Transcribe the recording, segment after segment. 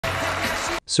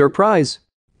Surprise!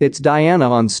 It's Diana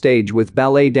on stage with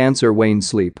ballet dancer Wayne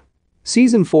Sleep.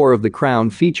 Season 4 of The Crown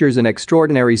features an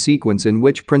extraordinary sequence in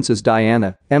which Princess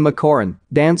Diana, Emma Corrin,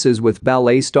 dances with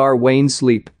ballet star Wayne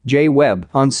Sleep, J. Webb,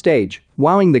 on stage,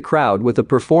 wowing the crowd with a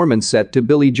performance set to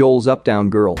Billy Joel's Uptown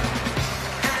Girl.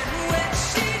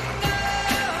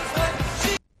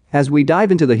 As we dive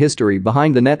into the history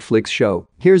behind the Netflix show,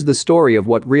 here's the story of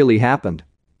what really happened.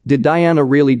 Did Diana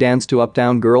really dance to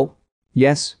Uptown Girl?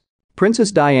 Yes.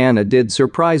 Princess Diana did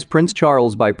surprise Prince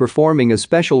Charles by performing a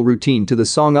special routine to the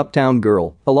song Uptown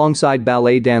Girl alongside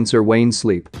ballet dancer Wayne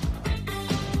Sleep.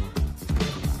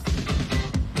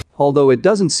 Although it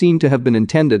doesn't seem to have been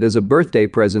intended as a birthday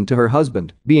present to her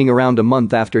husband, being around a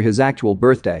month after his actual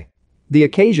birthday. The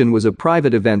occasion was a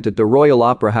private event at the Royal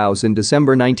Opera House in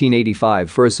December 1985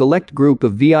 for a select group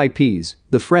of VIPs,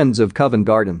 the Friends of Covent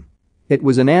Garden. It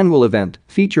was an annual event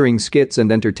featuring skits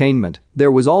and entertainment.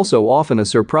 There was also often a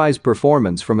surprise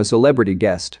performance from a celebrity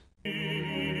guest. Back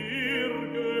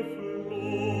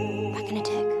in a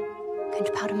tick. Going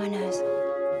to powder my nose.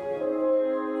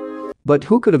 But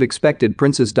who could have expected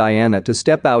Princess Diana to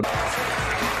step out?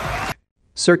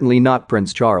 Certainly not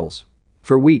Prince Charles.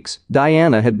 For weeks,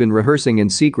 Diana had been rehearsing in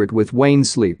secret with Wayne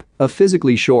Sleep, a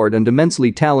physically short and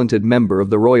immensely talented member of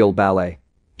the Royal Ballet.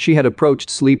 She had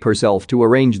approached Sleep herself to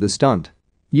arrange the stunt.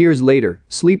 Years later,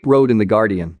 Sleep wrote in The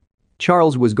Guardian.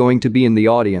 Charles was going to be in the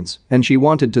audience, and she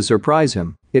wanted to surprise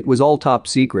him. It was all top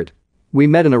secret. We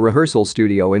met in a rehearsal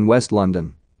studio in West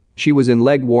London. She was in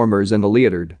leg warmers and a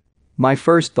leotard. My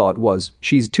first thought was,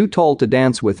 she's too tall to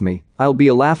dance with me, I'll be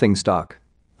a laughingstock.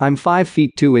 I'm 5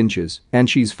 feet 2 inches, and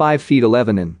she's 5 feet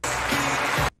 11 in.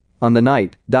 On the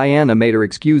night, Diana made her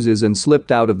excuses and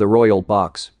slipped out of the royal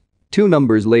box. 2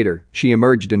 numbers later, she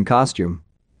emerged in costume.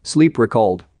 Sleep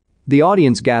recalled. The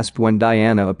audience gasped when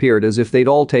Diana appeared as if they'd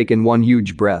all taken one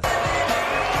huge breath.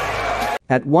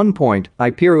 At one point, I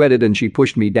pirouetted and she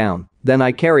pushed me down, then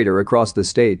I carried her across the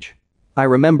stage. I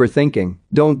remember thinking,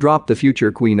 don't drop the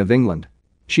future Queen of England.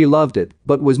 She loved it,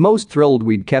 but was most thrilled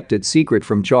we'd kept it secret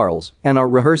from Charles and our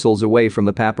rehearsals away from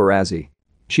the paparazzi.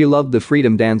 She loved the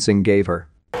freedom dancing gave her.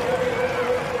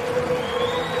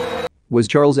 Was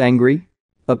Charles angry?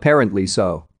 Apparently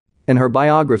so. In her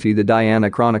biography The Diana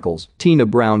Chronicles, Tina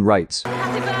Brown writes,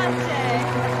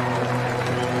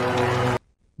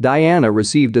 Diana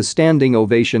received a standing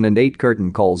ovation and 8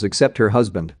 curtain calls except her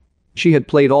husband. She had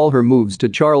played all her moves to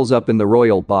Charles up in the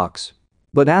royal box.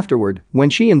 But afterward, when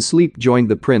she and Sleep joined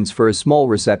the prince for a small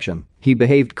reception, he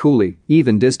behaved coolly,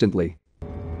 even distantly.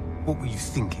 What were you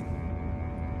thinking?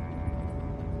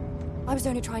 I was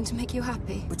only trying to make you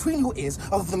happy. Between your ears,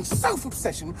 other than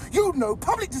self-obsession, you know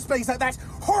public displays like that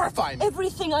horrify me.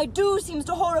 Everything I do seems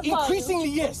to horrify you. Increasingly,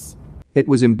 yes. It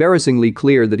was embarrassingly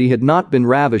clear that he had not been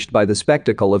ravished by the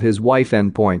spectacle of his wife.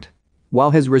 End point.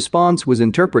 While his response was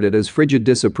interpreted as frigid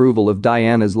disapproval of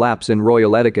Diana's lapse in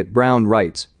royal etiquette, Brown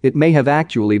writes, it may have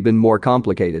actually been more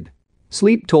complicated.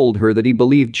 Sleep told her that he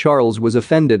believed Charles was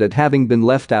offended at having been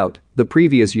left out. The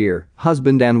previous year,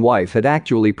 husband and wife had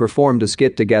actually performed a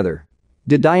skit together.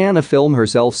 Did Diana film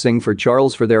herself sing for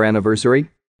Charles for their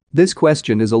anniversary? This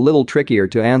question is a little trickier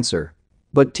to answer.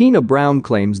 But Tina Brown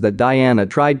claims that Diana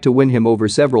tried to win him over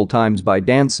several times by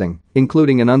dancing,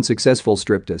 including an unsuccessful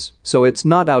striptease, so it's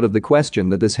not out of the question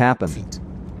that this happened.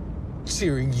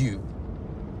 Cheering you.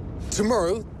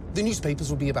 Tomorrow, the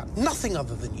newspapers will be about nothing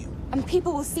other than you. And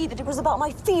people will see that it was about my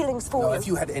feelings for No, you. if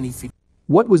you had any feelings.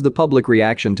 What was the public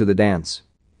reaction to the dance?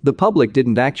 The public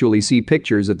didn't actually see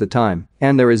pictures at the time,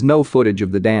 and there is no footage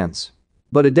of the dance.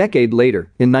 But a decade later,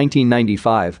 in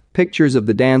 1995, pictures of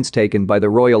the dance taken by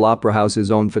the Royal Opera House's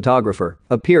own photographer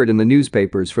appeared in the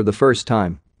newspapers for the first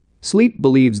time. Sleep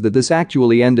believes that this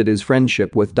actually ended his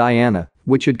friendship with Diana,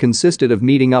 which had consisted of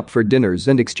meeting up for dinners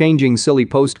and exchanging silly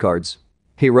postcards.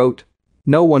 He wrote,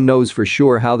 no one knows for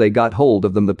sure how they got hold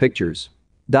of them, the pictures.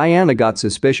 Diana got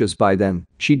suspicious by then,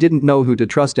 she didn't know who to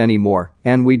trust anymore,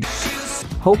 and we'd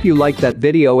hope you liked that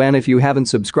video, and if you haven't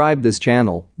subscribed this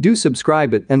channel, do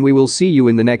subscribe it and we will see you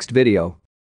in the next video.